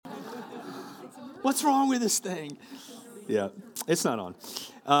What's wrong with this thing? Yeah, it's not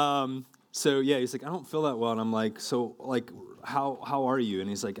on. So yeah, he's like, I don't feel that well. And I'm like, so like, how are you? And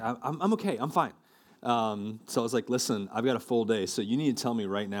he's like, I'm okay. I'm fine. So I was like, listen, I've got a full day, so you need to tell me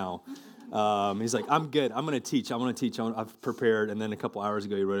right now. He's like, I'm good. I'm going to teach. I want to teach. I've prepared. And then a couple hours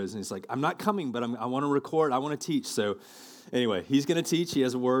ago, he wrote us, and he's like, I'm not coming, but I want to record. I want to teach. So anyway, he's going to teach. He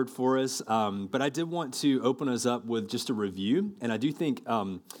has a word for us. But I did want to open us up with just a review. And I do think,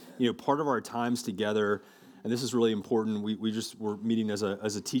 part of our times together, and this is really important, we're meeting as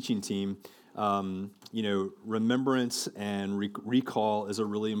a teaching team. Remembrance and recall is a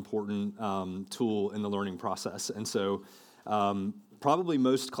really important tool in the learning process. And so probably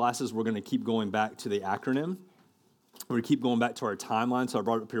most classes we're going to keep going back to the acronym. We're going to keep going back to our timeline, so I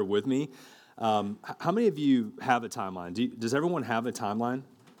brought it up here with me. How many of you have a timeline? Does everyone have a timeline?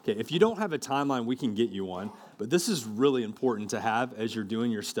 Okay, if you don't have a timeline, we can get you one. But this is really important to have as you're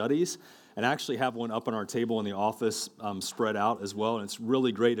doing your studies. And I actually have one up on our table in the office spread out as well. And it's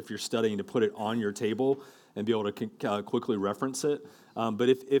really great if you're studying to put it on your table and be able to quickly reference it. But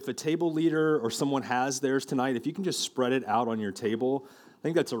if a table leader or someone has theirs tonight, if you can just spread it out on your table, I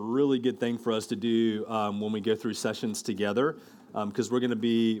think that's a really good thing for us to do when we go through sessions together, because we're going to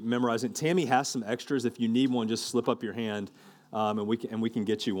be memorizing. Tammy has some extras. If you need one, just slip up your hand, and we can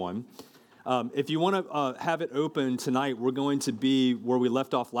get you one. If you want to have it open tonight, we're going to be where we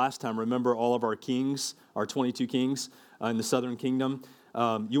left off last time. Remember all of our kings, our 22 kings in the southern kingdom.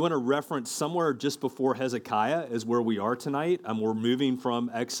 You want to reference somewhere just before Hezekiah is where we are tonight. We're moving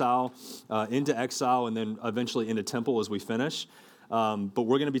from exile into exile and then eventually into temple as we finish. But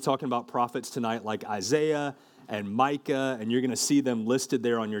we're going to be talking about prophets tonight like Isaiah and Micah, and you're going to see them listed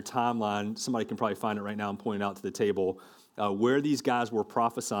there on your timeline. Somebody can probably find it right now and point it out to the table where these guys were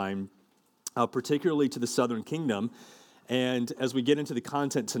prophesying, particularly to the southern kingdom. And as we get into the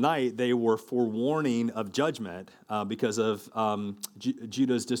content tonight, they were forewarning of judgment because of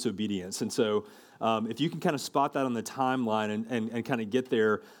Judah's disobedience. And so if you can kind of spot that on the timeline and kind of get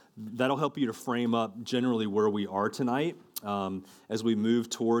there, that'll help you to frame up generally where we are tonight as we move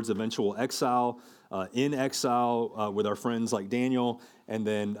towards eventual exile, in exile with our friends like Daniel, and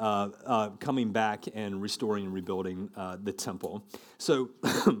then coming back and restoring and rebuilding the temple. So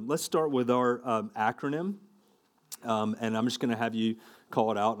let's start with our acronym. And I'm just going to have you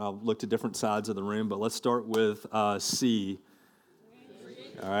call it out, and I'll look to different sides of the room. But let's start with C.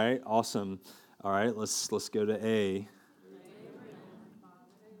 All right, awesome. All right, let's go to A.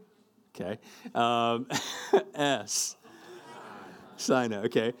 Okay. S. Sinai.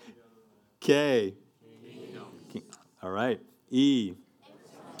 Okay. K. All right. E.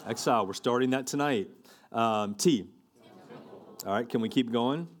 Exile. We're starting that tonight. T. All right. Can we keep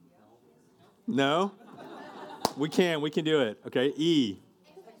going? No? We can do it. Okay, E.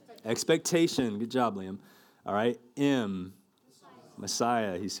 Expectation. Good job, Liam. All right, M.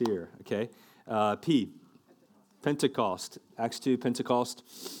 Messiah, he's here. Okay, P. Pentecost. Acts 2, Pentecost.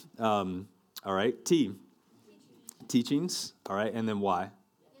 All right, T. Teachings. All right, and then Y.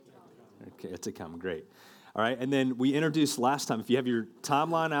 Okay, it's to come. Great. All right, and then we introduced last time, if you have your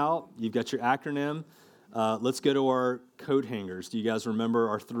timeline out, you've got your acronym, let's go to our coat hangers. Do you guys remember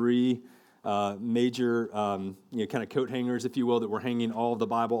our three major, kind of coat hangers, if you will, that we're hanging all of the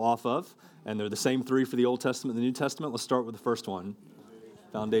Bible off of? And they're the same three for the Old Testament and the New Testament. Let's start with the first one.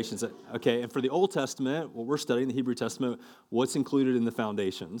 Foundations. Okay, and for the Old Testament, what we're studying, the Hebrew Testament, what's included in the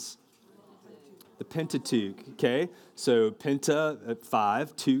foundations? The Pentateuch, okay? So Penta,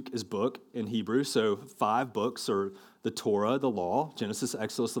 5, Tuch is book in Hebrew, so 5 books are the Torah, the law, Genesis,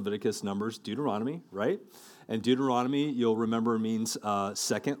 Exodus, Leviticus, Numbers, Deuteronomy, right? And Deuteronomy, you'll remember, means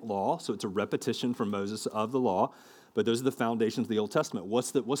second law, so it's a repetition from Moses of the law. But those are the foundations of the Old Testament.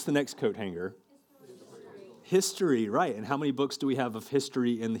 What's the next coat hanger? History, right? And how many books do we have of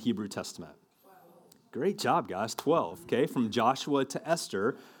history in the Hebrew Testament? Great job, guys. 12. Okay, from Joshua to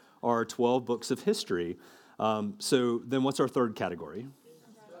Esther are 12 books of history. So then, what's our third category?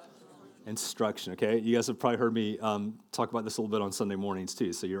 Instruction. Okay, you guys have probably heard me talk about this a little bit on Sunday mornings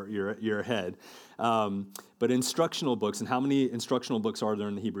too, so you're ahead. But instructional books, and how many instructional books are there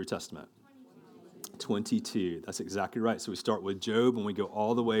in the Hebrew Testament? 22. That's exactly right. So we start with Job and we go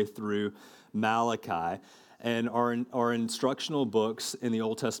all the way through Malachi. And our instructional books in the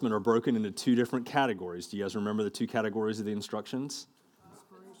Old Testament are broken into 2 different categories. Do you guys remember the 2 categories of the instructions?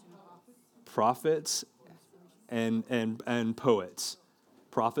 Prophets and poets.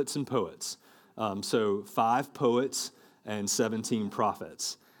 Prophets and poets. So 5 poets and 17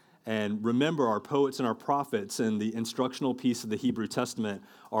 prophets. And remember, our poets and our prophets in the instructional piece of the Hebrew Testament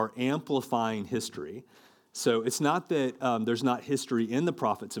are amplifying history. So it's not that there's not history in the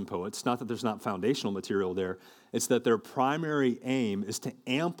prophets and poets. It's not that there's not foundational material there. It's that their primary aim is to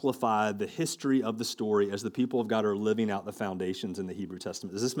amplify the history of the story as the people of God are living out the foundations in the Hebrew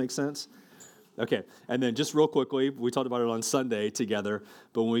Testament. Does this make sense? Okay, and then just real quickly, we talked about it on Sunday together,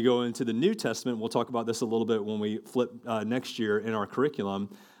 but when we go into the New Testament, we'll talk about this a little bit when we flip next year in our curriculum,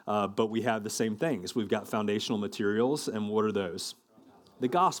 but we have the same things. We've got foundational materials, and what are those? The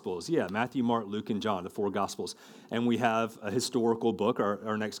Gospels, yeah, Matthew, Mark, Luke, and John, the 4 Gospels. And we have a historical book,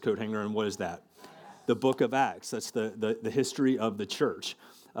 our next coat hanger, and what is that? The book of Acts. That's the history of the church.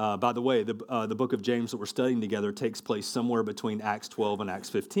 By the way, the book of James that we're studying together takes place somewhere between Acts 12 and Acts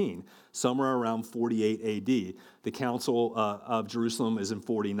 15, somewhere around 48 AD. The Council of Jerusalem is in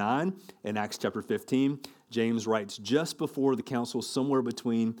 49 in Acts chapter 15. James writes just before the council, somewhere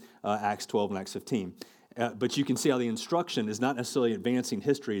between Acts 12 and Acts 15. But you can see how the instruction is not necessarily advancing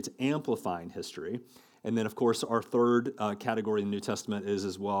history, it's amplifying history. And then, of course, our third category in the New Testament is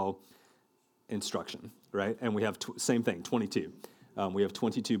as well instruction, right? And we have, same thing, 22. We have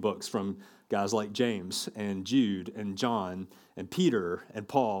 22 books from guys like James and Jude and John and Peter and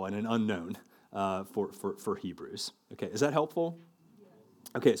Paul and an unknown for Hebrews. Okay, is that helpful?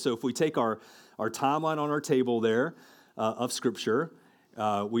 Okay, so if we take our timeline on our table there of Scripture,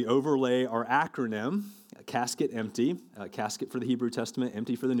 we overlay our acronym, casket empty, casket for the Hebrew Testament,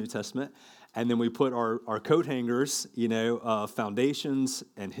 empty for the New Testament, and then we put our coat hangers, foundations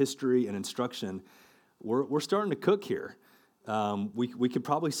and history and instruction. We're starting to cook here. We could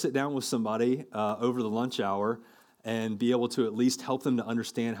probably sit down with somebody over the lunch hour and be able to at least help them to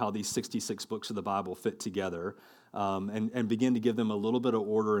understand how these 66 books of the Bible fit together, and begin to give them a little bit of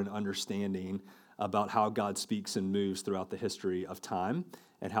order and understanding about how God speaks and moves throughout the history of time,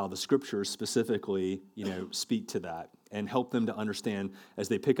 and how the Scriptures specifically, speak to that, and help them to understand as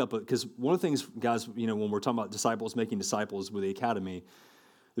they pick up. Because one of the things, guys, when we're talking about disciples making disciples with the Academy,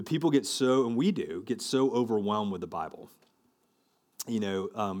 the people get so overwhelmed with the Bible. You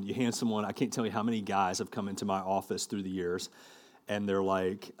hand someone, I can't tell you how many guys have come into my office through the years, and they're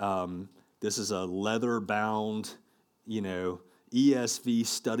like, this is a leather-bound, ESV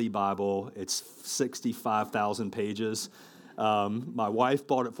study Bible. It's 65,000 pages. My wife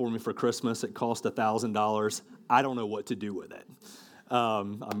bought it for me for Christmas. It cost $1,000. I don't know what to do with it.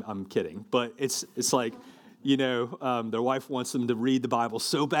 I'm kidding. But it's like, their wife wants them to read the Bible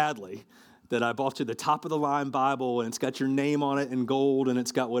so badly that I bought you the top-of-the-line Bible, and it's got your name on it in gold, and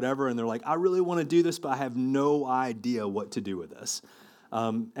it's got whatever, and they're like, I really want to do this, but I have no idea what to do with this.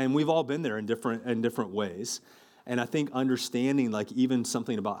 And we've all been there in different ways. And I think understanding, like, even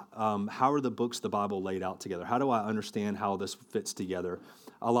something about how are the books of the Bible laid out together? How do I understand how this fits together?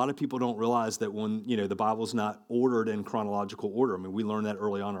 A lot of people don't realize that when, the Bible's not ordered in chronological order. I mean, we learned that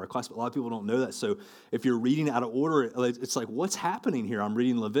early on in our class, but a lot of people don't know that. So if you're reading out of order, it's like, what's happening here? I'm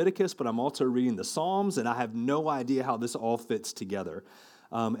reading Leviticus, but I'm also reading the Psalms, and I have no idea how this all fits together.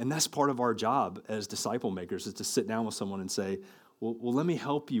 And that's part of our job as disciple makers, is to sit down with someone and say, well, let me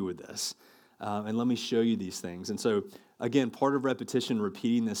help you with this. And let me show you these things. And so, again, part of repetition,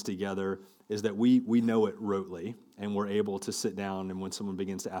 repeating this together, is that we know it rotely, and we're able to sit down, and when someone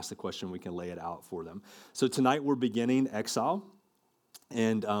begins to ask the question, we can lay it out for them. So tonight we're beginning Exile,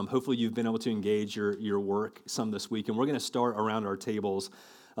 and hopefully you've been able to engage your work some this week. And we're going to start around our tables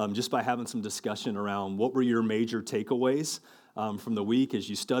just by having some discussion around what were your major takeaways from the week as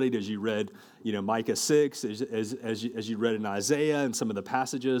you studied, as you read, Micah 6, as you read in Isaiah and some of the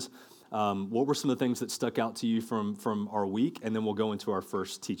passages. What were some of the things that stuck out to you from our week? And then we'll go into our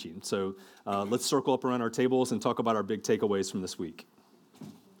first teaching. So let's circle up around our tables and talk about our big takeaways from this week.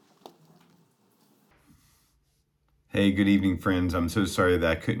 Hey, good evening, friends. I'm so sorry that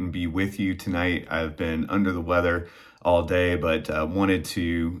I couldn't be with you tonight. I've been under the weather all day, but wanted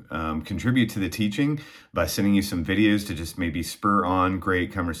to contribute to the teaching by sending you some videos to just maybe spur on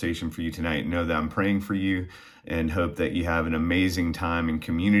great conversation for you tonight. Know that I'm praying for you and hope that you have an amazing time in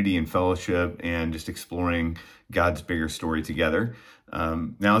community and fellowship and just exploring God's bigger story together.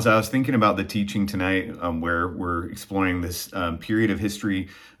 Now, as I was thinking about the teaching tonight, where we're exploring this period of history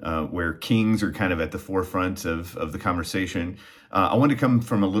where kings are kind of at the forefront of the conversation, I want to come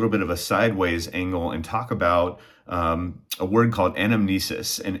from a little bit of a sideways angle and talk about a word called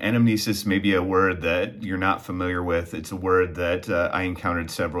anamnesis. And anamnesis may be a word that you're not familiar with. It's a word that I encountered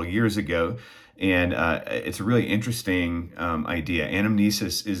several years ago. And it's a really interesting idea.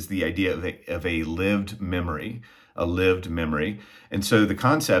 Anamnesis is the idea of a lived memory, a lived memory. And so the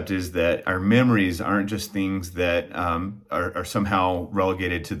concept is that our memories aren't just things that are somehow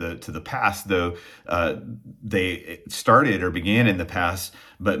relegated to the past, though they started or began in the past,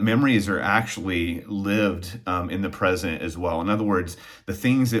 but memories are actually lived in the present as well. In other words, the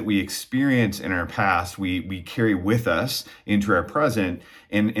things that we experience in our past, we carry with us into our present,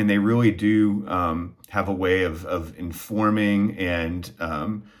 and they really do have a way of informing and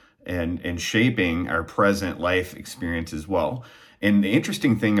shaping our present life experience as well. And the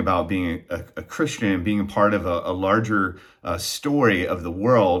interesting thing about being a Christian, being a part of a larger story of the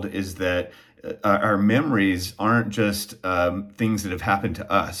world, is that our memories aren't just things that have happened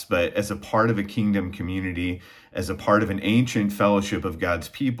to us, but as a part of a kingdom community, as a part of an ancient fellowship of God's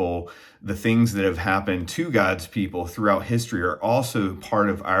people, the things that have happened to God's people throughout history are also part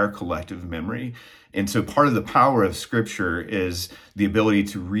of our collective memory. And so part of the power of Scripture is the ability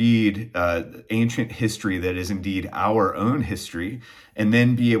to read ancient history that is indeed our own history, and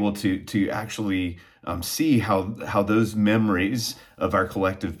then be able to actually see how those memories of our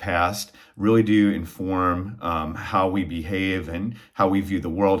collective past really do inform how we behave and how we view the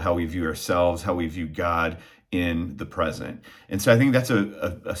world, how we view ourselves, how we view God in the present. And so I think that's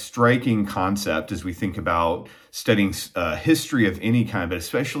a striking concept as we think about studying history of any kind, but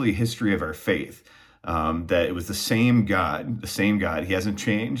especially history of our faith. That it was the same God, he hasn't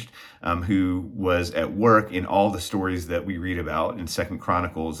changed, who was at work in all the stories that we read about in 2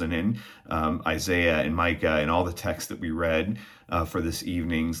 Chronicles and in Isaiah and Micah and all the texts that we read for this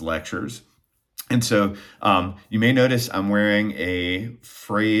evening's lectures. And so you may notice I'm wearing a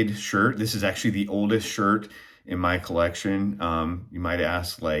frayed shirt. This is actually the oldest shirt in my collection. You might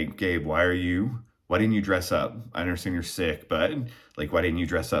ask, like, Gabe, why didn't you dress up? I understand you're sick, but why didn't you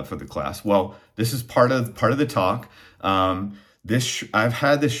dress up for the class? Well, this is part of the talk. I've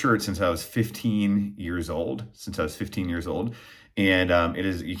had this shirt since I was 15 years old. And it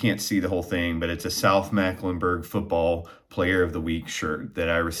is, you can't see the whole thing, but it's a South Mecklenburg Football Player of the Week shirt that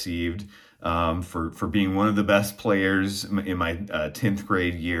I received for being one of the best players in my 10th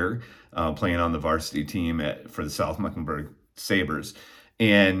grade year, playing on the varsity team for the South Mecklenburg Sabres.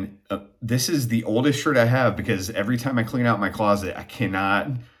 And this is the oldest shirt I have because every time I clean out my closet, I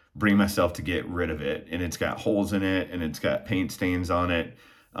cannot bring myself to get rid of it. And it's got holes in it, and it's got paint stains on it,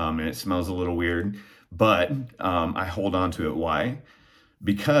 and it smells a little weird. But I hold on to it. Why?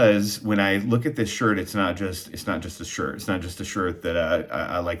 Because when I look at this shirt, it's not just a shirt. It's not just a shirt that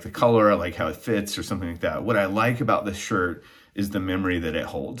I like the color, I like how it fits, or something like that. What I like about this shirt is the memory that it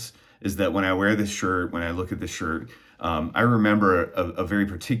holds. Is that when I wear this shirt, when I look at this shirt, I remember a very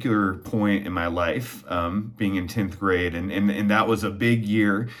particular point in my life, being in 10th grade, and that was a big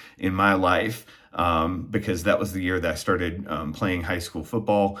year in my life, because that was the year that I started playing high school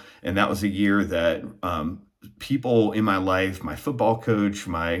football, and that was a year that people in my life, my football coach,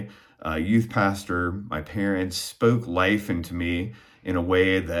 my youth pastor, my parents, spoke life into me in a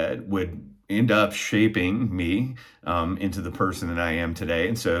way that would end up shaping me into the person that I am today.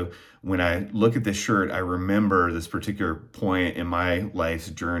 And so when I look at this shirt, I remember this particular point in my life's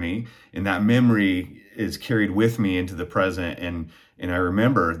journey, and that memory is carried with me into the present. And I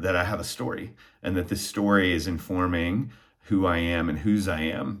remember that I have a story, and that this story is informing who I am and whose I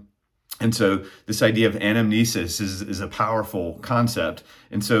am. And so this idea of anamnesis is a powerful concept.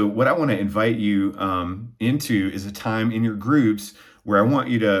 And so what I want to invite you into is a time in your groups where I want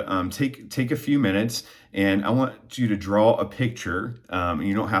you to take a few minutes, and I want you to draw a picture.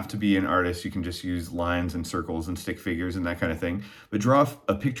 You don't have to be an artist. You can just use lines and circles and stick figures and that kind of thing. But draw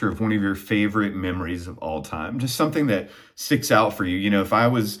a picture of one of your favorite memories of all time, just something that sticks out for you. You know, if I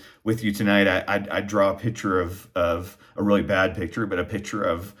was with you tonight, I'd draw a picture of a really bad picture, but a picture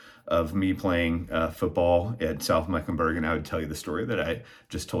of me playing football at South Mecklenburg, and I would tell you the story that I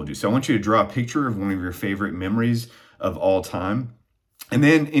just told you. So I want you to draw a picture of one of your favorite memories of all time. And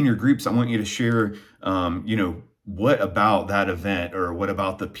then in your groups, I want you to share, what about that event, or what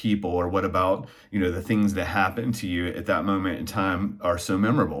about the people, or what about, the things that happened to you at that moment in time are so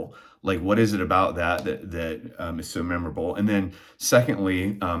memorable. Like, what is it about that is so memorable? And then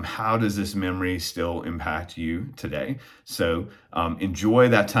secondly, how does this memory still impact you today? So enjoy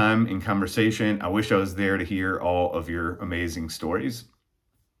that time in conversation. I wish I was there to hear all of your amazing stories.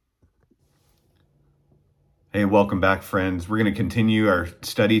 Hey, welcome back, friends. We're going to continue our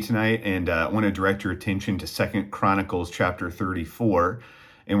study tonight, and I want to direct your attention to 2 Chronicles chapter 34.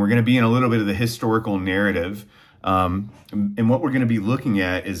 And we're going to be in a little bit of the historical narrative. And what we're going to be looking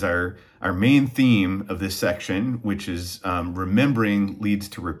at is our main theme of this section, which is remembering leads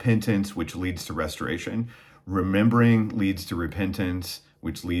to repentance, which leads to restoration. Remembering leads to repentance,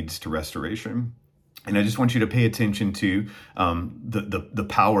 which leads to restoration. And I just want you to pay attention to the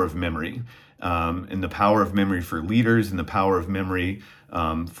power of memory, and the power of memory for leaders, and the power of memory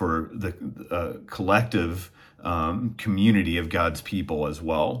for the collective community of God's people as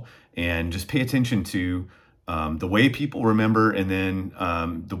well. And just pay attention to the way people remember, and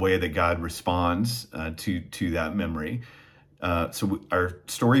then the way that God responds to that memory. So our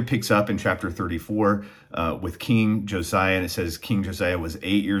story picks up in chapter 34 with King Josiah, and it says King Josiah was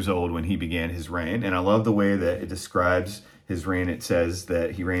 8 years old when he began his reign. And I love the way that it describes his reign. It says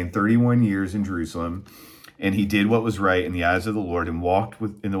that he reigned 31 years in Jerusalem, and he did what was right in the eyes of the Lord, and walked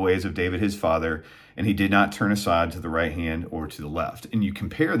in the ways of David his father, and he did not turn aside to the right hand or to the left. And you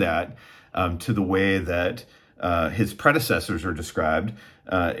compare that to the way that his predecessors are described.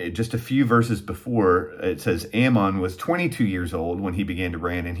 Just a few verses before, it says Amon was 22 years old when he began to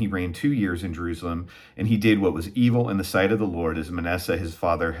reign, and he reigned 2 years in Jerusalem, and he did what was evil in the sight of the Lord, as Manasseh his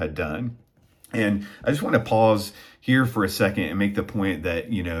father had done. And I just want to pause here for a second and make the point that,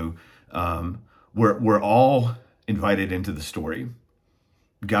 we're all invited into the story.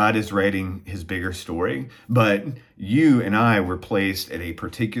 God is writing his bigger story, but you and I were placed at a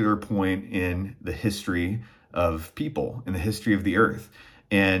particular point in the history of people, in the history of the earth.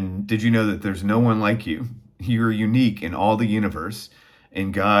 And did you know that there's no one like you? You're unique in all the universe,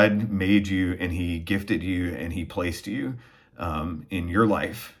 and God made you, and he gifted you, and he placed you in your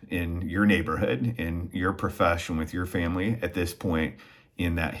life, in your neighborhood, in your profession, with your family at this point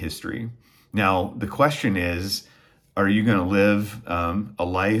in that history. Now, the question is, are you going to live a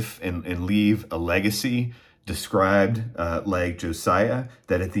life and leave a legacy described like Josiah,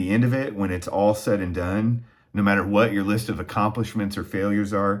 that at the end of it, when it's all said and done, no matter what your list of accomplishments or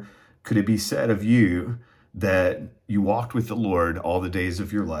failures are, could it be said of you that you walked with the Lord all the days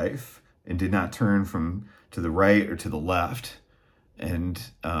of your life and did not turn from to the right or to the left, and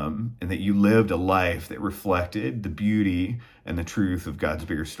that you lived a life that reflected the beauty and the truth of God's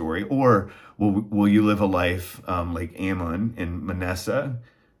bigger story? Or will you live a life like Amon and Manasseh,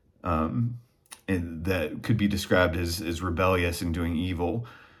 and that could be described as rebellious and doing evil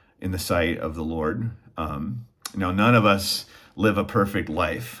in the sight of the Lord? Now, none of us live a perfect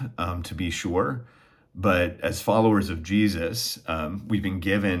life, to be sure, but as followers of Jesus, we've been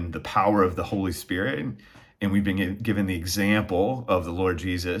given the power of the Holy Spirit, and we've been given the example of the Lord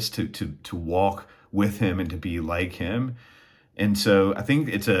Jesus to walk with him and to be like him. And so I think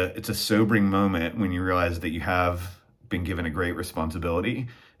it's a sobering moment when you realize that you have been given a great responsibility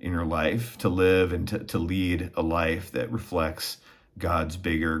in your life to live and to lead a life that reflects God's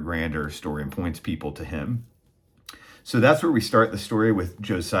bigger, grander story and points people to him. So that's where we start the story with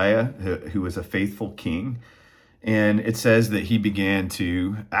Josiah, who was a faithful king. And it says that he began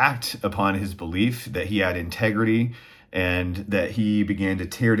to act upon his belief that he had integrity, and that he began to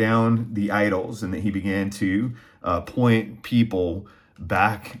tear down the idols, and that he began to point people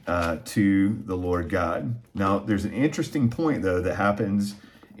back to the Lord God. Now, there's an interesting point, though, that happens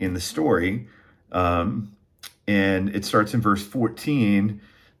in the story. And it starts in verse 14.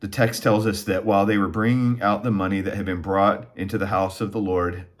 The text tells us that while they were bringing out the money that had been brought into the house of the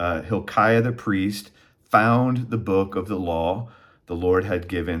Lord, Hilkiah the priest found the book of the law the Lord had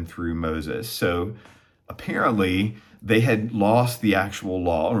given through Moses. So apparently they had lost the actual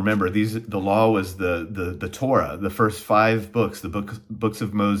law. Remember, the law was the Torah, the first 5 books, the books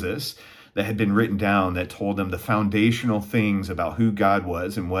of Moses that had been written down that told them the foundational things about who God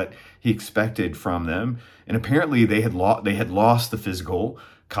was and what he expected from them. And apparently they had lost the physical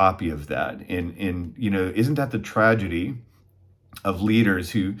copy of that. And isn't that the tragedy of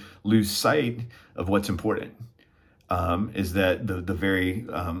leaders who lose sight of what's important? Is that the very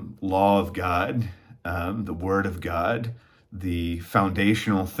law of God, the word of God, the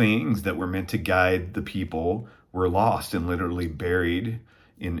foundational things that were meant to guide the people were lost and literally buried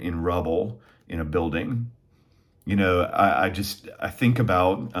in rubble in a building. I think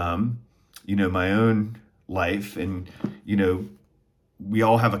about my own life, and we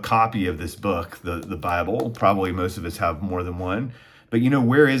all have a copy of this book, the Bible. Probably most of us have more than one. But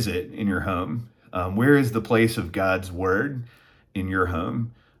where is it in your home? Where is the place of God's word in your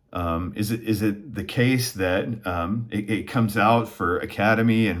home? Is it the case that it comes out for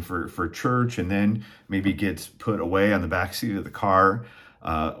academy and for church, and then maybe gets put away on the backseat of the car,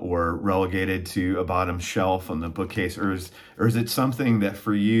 or relegated to a bottom shelf on the bookcase? Or is it something that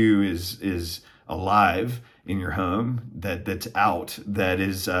for you is alive in your home, that's out, that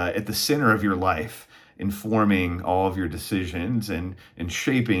is at the center of your life, informing all of your decisions and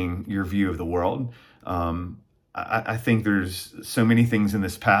shaping your view of the world? I think there's so many things in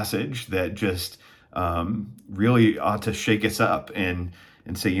this passage that just really ought to shake us up and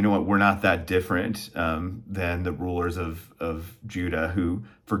and say, you know what, we're not that different than the rulers of Judah who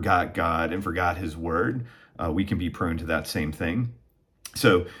forgot God and forgot his word. We can be prone to that same thing.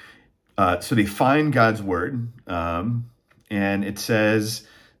 So they find God's word, and it says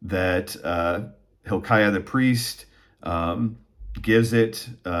that Hilkiah the priest gives it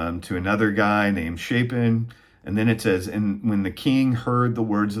to another guy named Shaphan. And then it says, and when the king heard the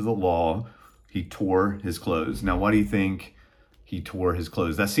words of the law, he tore his clothes. Now, what do you think he tore his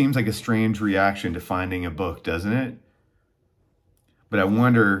clothes? That seems like a strange reaction to finding a book, doesn't it? But I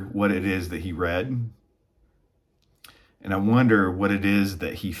wonder what it is that he read. And I wonder what it is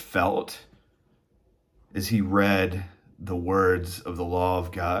that he felt as he read the words of the law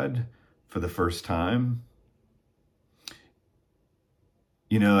of God for the first time.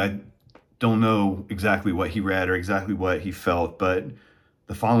 You know, I don't know exactly what he read or exactly what he felt, but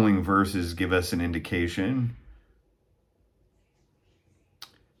the following verses give us an indication.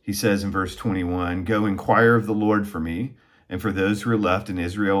 He says in verse 21, "Go inquire of the Lord for me and for those who are left in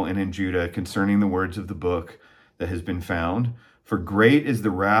Israel and in Judah concerning the words of the book that has been found. For great is the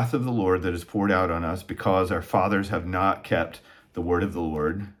wrath of the Lord that is poured out on us, because our fathers have not kept the word of the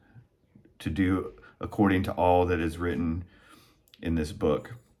Lord to do according to all that is written in this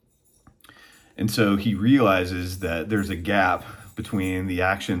book." And so he realizes that there's a gap between the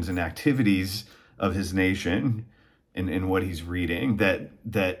actions and activities of his nation and what he's reading, that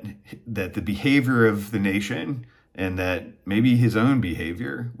the behavior of the nation and that maybe his own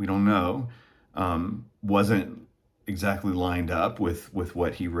behavior, we don't know, wasn't exactly lined up with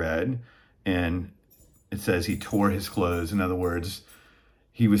what he read. And it says he tore his clothes. In other words,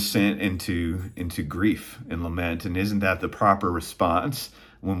 he was sent into grief and lament. And isn't that the proper response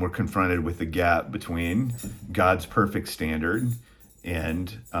when we're confronted with the gap between God's perfect standard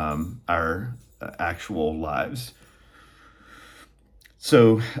and our actual lives?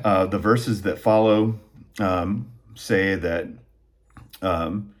 So the verses that follow say that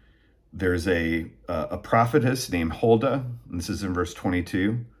there's a prophetess named Huldah, and this is in verse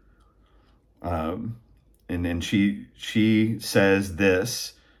 22. And then she says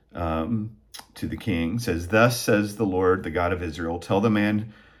this to the king, says, "Thus says the Lord, the God of Israel, tell the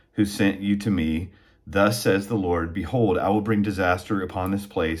man who sent you to me, thus says the Lord, behold, I will bring disaster upon this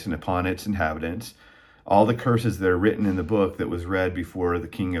place and upon its inhabitants, all the curses that are written in the book that was read before the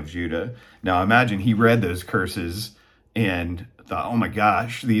king of Judah." Now imagine he read those curses and thought, oh my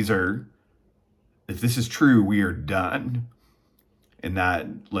gosh, if this is true, we are done. And that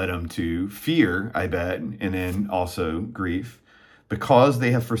led him to fear, I bet, and then also grief. "Because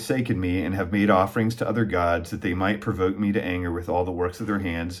they have forsaken me and have made offerings to other gods, that they might provoke me to anger with all the works of their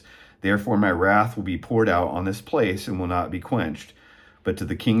hands. Therefore my wrath will be poured out on this place and will not be quenched. But to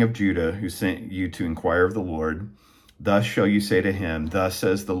the king of Judah, who sent you to inquire of the Lord, thus shall you say to him, thus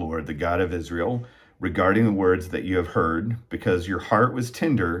says the Lord, the God of Israel, regarding the words that you have heard, because your heart was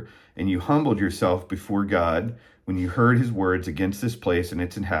tender and you humbled yourself before God when you heard his words against this place and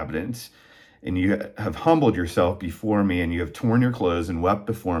its inhabitants, and you have humbled yourself before me, and you have torn your clothes and wept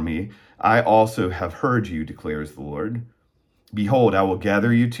before me, I also have heard you, declares the Lord. Behold, I will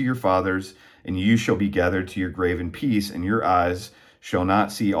gather you to your fathers, and you shall be gathered to your grave in peace, and your eyes shall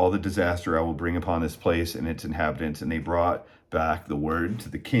not see all the disaster I will bring upon this place and its inhabitants." And they brought back the word to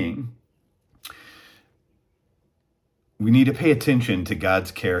the king. We need to pay attention to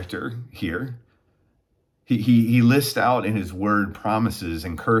God's character here. He lists out in his word promises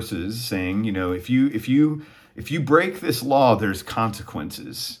and curses, saying, you know, if you break this law, there's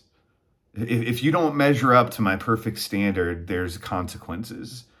consequences. If you don't measure up to my perfect standard, there's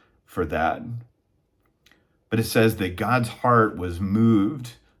consequences for that. But it says that God's heart was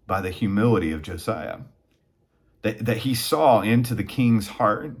moved by the humility of Josiah, that he saw into the king's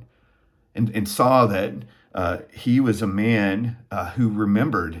heart and saw that he was a man who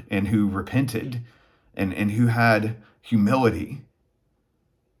remembered and who repented and who had humility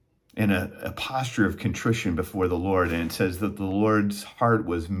and a posture of contrition before the Lord. And it says that the Lord's heart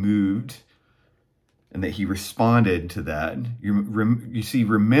was moved and that he responded to that. You see,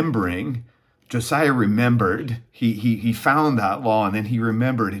 remembering, Josiah remembered. He found that law, and then he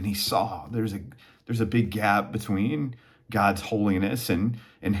remembered, and he saw there's a big gap between God's holiness and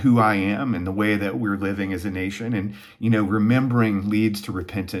who I am and the way that we're living as a nation. And, you know, remembering leads to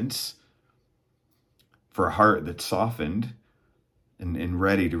repentance for a heart that's softened and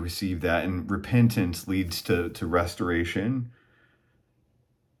ready to receive that. And repentance leads to restoration.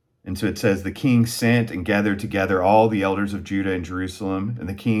 And so it says, the king sent and gathered together all the elders of Judah and Jerusalem, and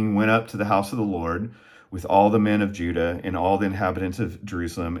the king went up to the house of the Lord with all the men of Judah and all the inhabitants of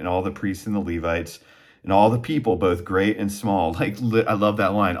Jerusalem and all the priests and the Levites And all the people, both great and small, I love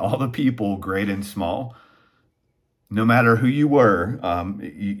that line, all the people, great and small, no matter who you were,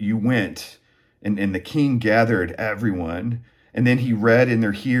 you went, and the king gathered everyone. And then he read in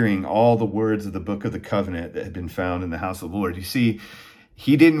their hearing all the words of the book of the covenant that had been found in the house of the Lord. You see,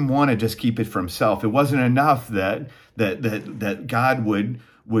 he didn't want to just keep it for himself. It wasn't enough that God would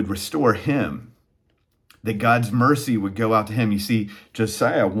restore him, that God's mercy would go out to him. You see,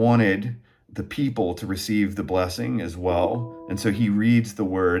 Josiah wanted the people to receive the blessing as well. And so he reads the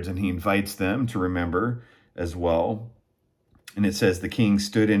words and he invites them to remember as well. And it says, the king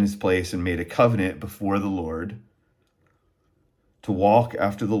stood in his place and made a covenant before the Lord to walk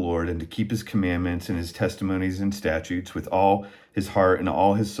after the Lord and to keep his commandments and his testimonies and statutes with all his heart and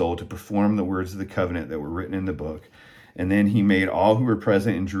all his soul, to perform the words of the covenant that were written in the book. And then he made all who were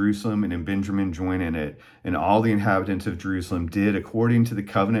present in Jerusalem and in Benjamin join in it. And all the inhabitants of Jerusalem did according to the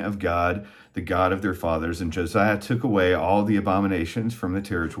covenant of God, the God of their fathers. And Josiah took away all the abominations from the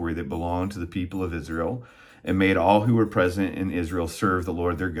territory that belonged to the people of Israel, and made all who were present in Israel serve the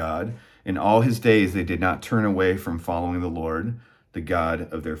Lord their God. In all his days they did not turn away from following the Lord, the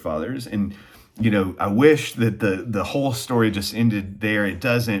God of their fathers. And, I wish that the whole story just ended there. It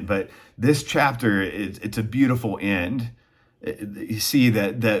doesn't, but this chapter, it's a beautiful end. You see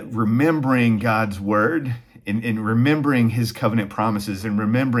that remembering God's word and remembering his covenant promises and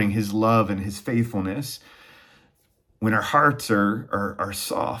remembering his love and his faithfulness, when our hearts are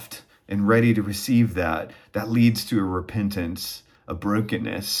soft and ready to receive that leads to a repentance, a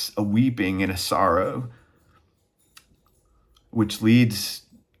brokenness, a weeping, and a sorrow, which leads,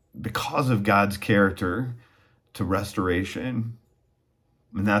 because of God's character, to restoration.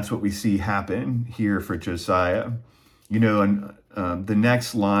 And that's what we see happen here for Josiah. And the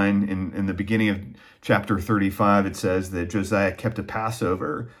next line in the beginning of chapter 35, it says that Josiah kept a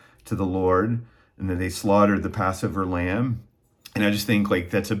Passover to the Lord, and that they slaughtered the Passover lamb. And I just think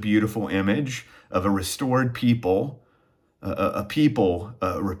that's a beautiful image of a restored people, a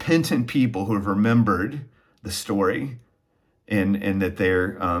repentant people who have remembered the story, and that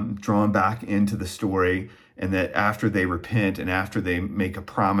they're drawn back into the story, and that after they repent and after they make a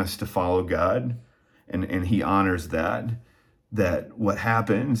promise to follow God, and he honors that what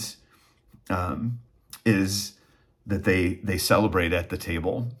happens is that they celebrate at the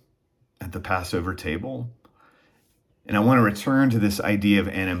table, at the Passover table. And I want to return to this idea of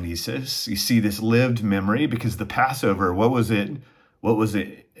anamnesis. You see, this lived memory, because the Passover, what was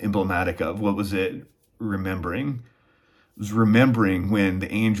it emblematic of? What was it remembering? It was remembering when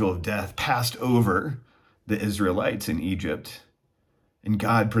the angel of death passed over the Israelites in Egypt, and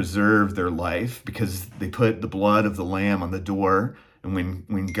God preserved their life because they put the blood of the lamb on the door. And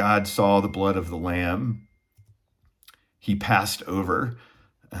when God saw the blood of the lamb, he passed over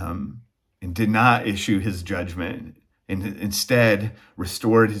and did not issue his judgment, and instead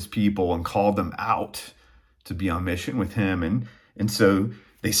restored his people and called them out to be on mission with him. And so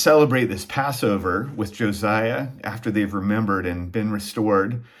they celebrate this Passover with Josiah after they've remembered and been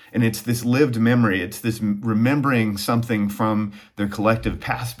restored. And it's this lived memory. It's this remembering something from their collective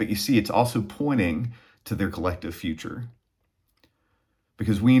past. But you see, it's also pointing to their collective future.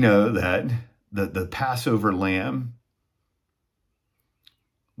 Because we know that the Passover lamb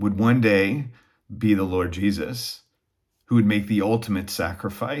would one day be the Lord Jesus, who would make the ultimate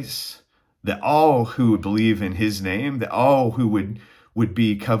sacrifice, that all who would believe in his name, that all who would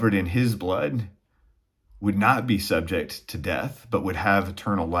be covered in his blood would not be subject to death, but would have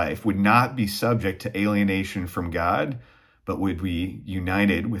eternal life, would not be subject to alienation from God, but would be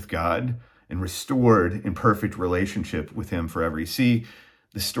united with God and restored in perfect relationship with him forever. You see,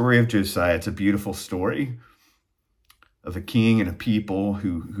 the story of Josiah, it's a beautiful story of a king and a people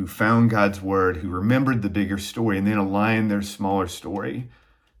who found God's word, who remembered the bigger story, and then aligned their smaller story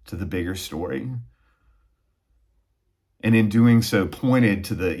to the bigger story. And in doing so, pointed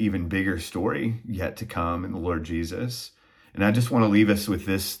to the even bigger story yet to come in the Lord Jesus. And I just want to leave us with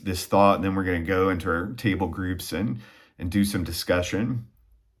this thought, and then we're going to go into our table groups and do some discussion.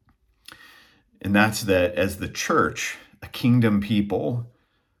 And that's that as the church, a kingdom people,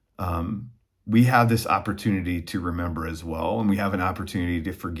 we have this opportunity to remember as well, and we have an opportunity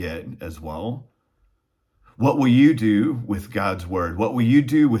to forget as well. What will you do with God's word? What will you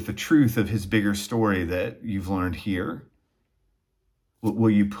do with the truth of his bigger story that you've learned here? Will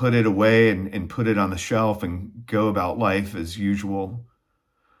you put it away and put it on the shelf and go about life as usual?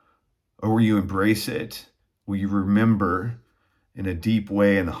 Or will you embrace it? Will you remember in a deep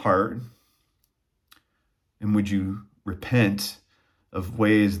way in the heart? And would you repent of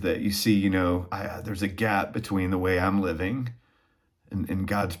ways that you see, there's a gap between the way I'm living and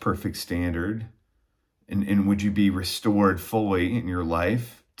God's perfect standard? And would you be restored fully in your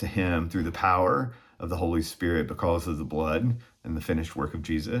life to him through the power of the Holy Spirit because of the blood and the finished work of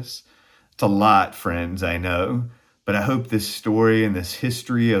Jesus? It's a lot, friends, I know, but I hope this story and this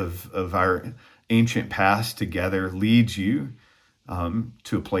history of our ancient past together leads you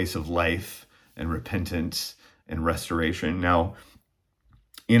to a place of life and repentance and restoration. Now,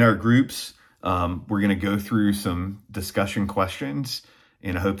 in our groups, we're going to go through some discussion questions,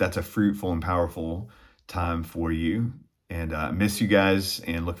 and I hope that's a fruitful and powerful time for you. And miss you guys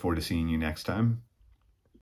and look forward to seeing you next time.